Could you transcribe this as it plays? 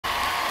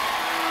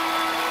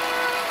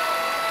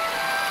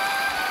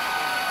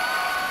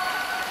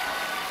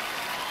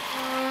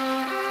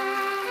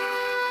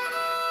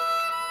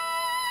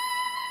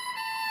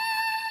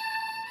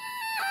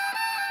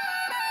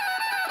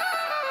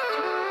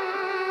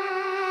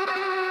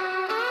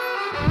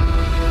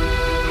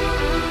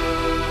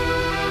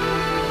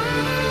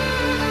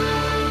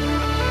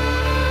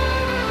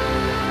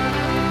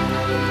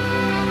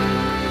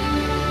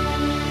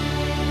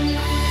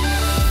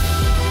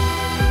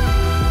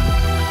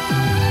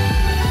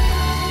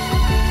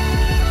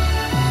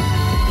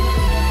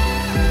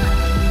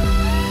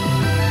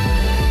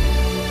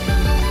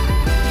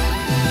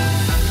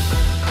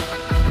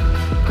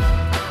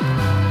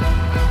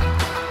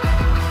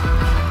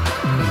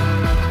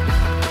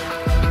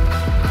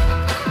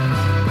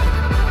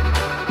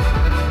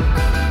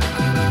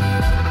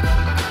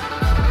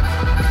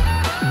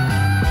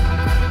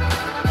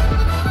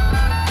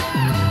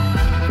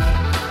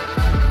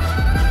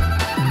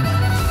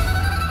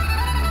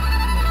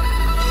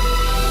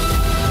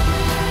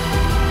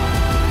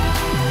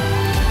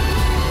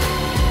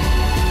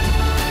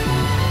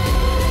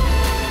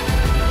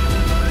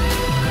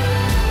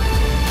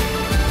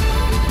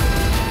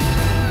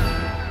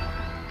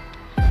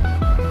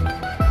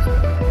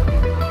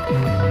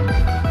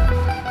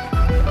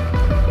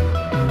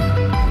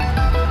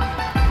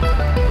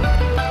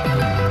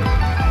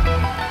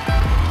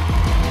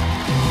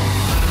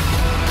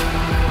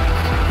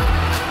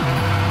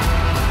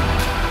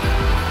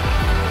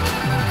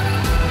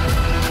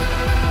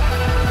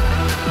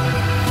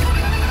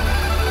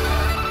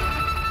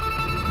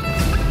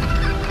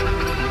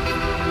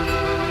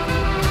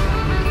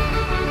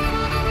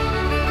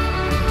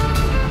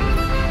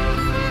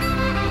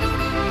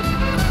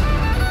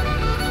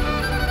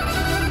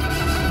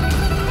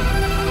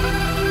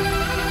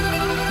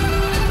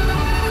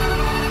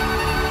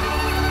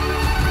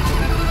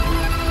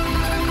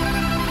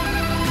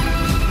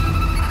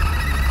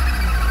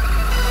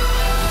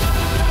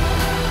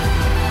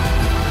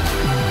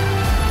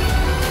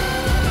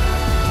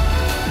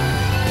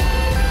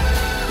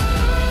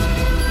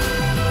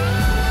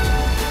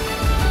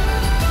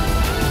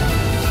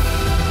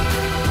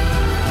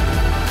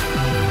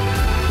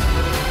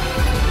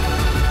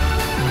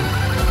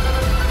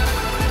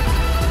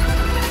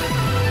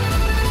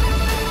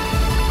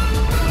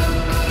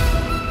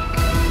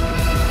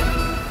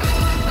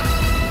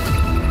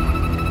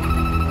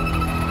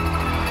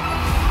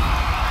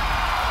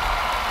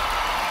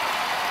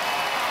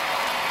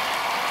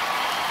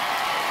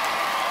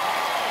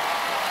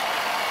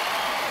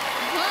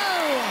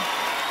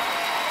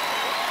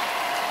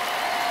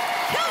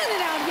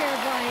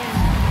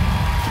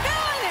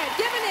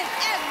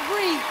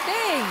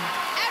everything.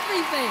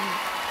 Everything.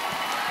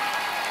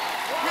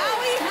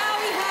 Howie.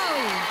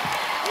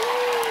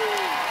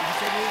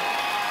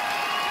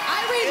 I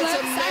read It's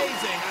lips.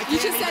 amazing. I You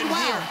can't just said even wow.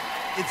 hear.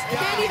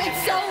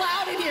 It's so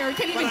loud in here. We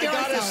can't even But I hear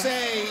gotta ourselves.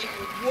 say,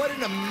 what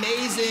an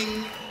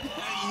amazing...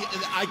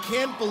 I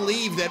can't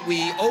believe that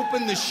we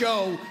opened the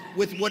show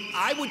with what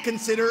I would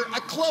consider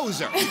a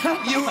closer.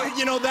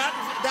 You know,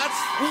 that's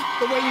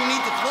the way you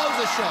need to close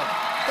a show.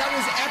 That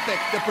was epic.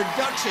 The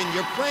production,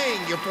 your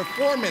playing, your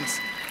performance,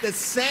 the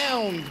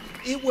sound.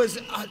 It was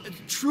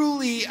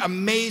truly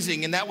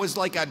amazing, and that was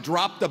like a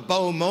drop the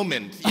bow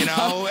moment, you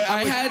know?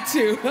 I had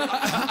to.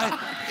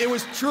 It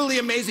was truly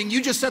amazing.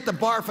 You just set the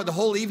bar for the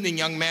whole evening,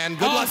 young man.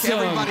 Good luck to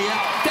everybody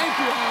else. Thank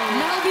you,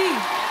 Melody.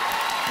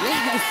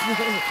 Yes.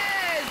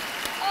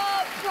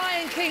 Oh,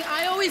 Brian King,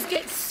 I always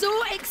get so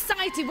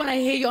excited when I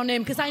hear your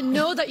name because I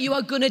know that you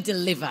are going to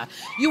deliver.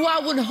 You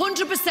are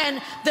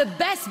 100% the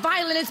best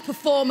violinist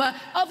performer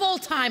of all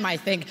time, I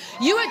think.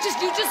 You just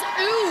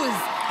ooze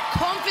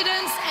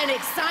confidence and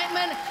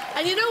excitement.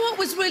 And you know what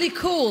was really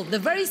cool? The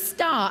very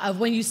start of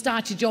when you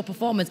started your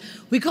performance,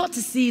 we got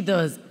to see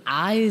those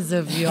eyes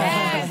of yours.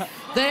 Yes.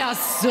 They are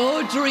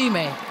so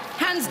dreamy.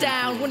 Hands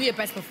down, one of your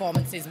best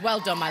performances. Well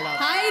done, my love.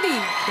 Heidi.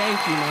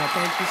 Thank you, man.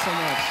 Thank you so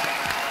much.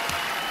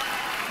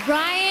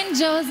 Brian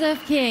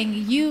Joseph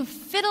King, you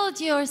fiddled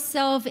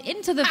yourself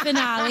into the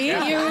finale.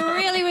 You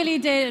really, really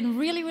did, and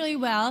really, really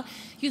well.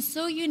 You're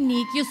so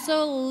unique, you're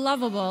so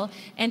lovable,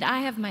 and I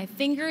have my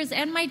fingers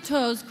and my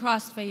toes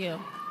crossed for you.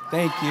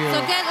 Thank you.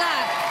 So good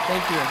luck.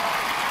 Thank you.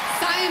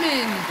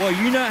 Simon. Well,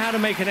 you know how to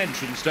make an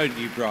entrance, don't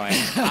you, Brian?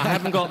 I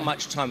haven't got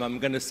much time. I'm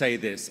going to say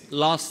this.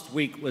 Last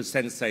week was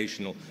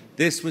sensational.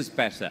 This was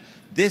better.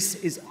 This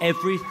is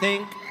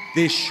everything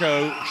this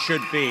show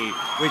should be,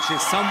 which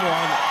is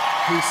someone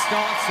who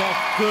starts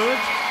off good,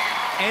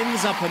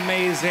 ends up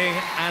amazing,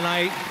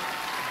 and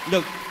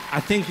look, I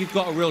think you've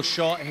got a real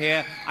shot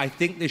here. I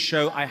think this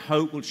show, I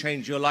hope, will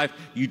change your life.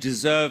 You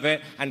deserve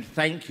it, and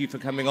thank you for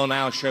coming on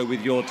our show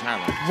with your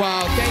talent.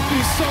 Wow, thank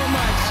you so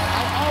much.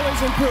 I'll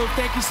always improve.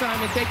 Thank you,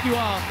 Simon. Thank you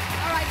all.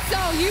 All right, so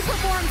you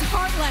performed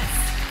Heartless.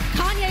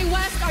 Kanye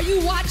West, are you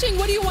watching?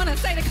 What do you want to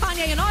say to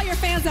Kanye and all your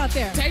fans out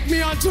there? Take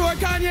me on tour,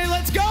 Kanye.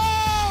 Let's go!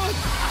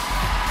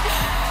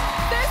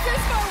 This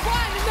is for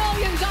 $1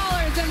 million,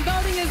 and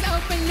voting is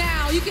open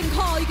now. You can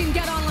call, you can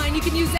get online, you can use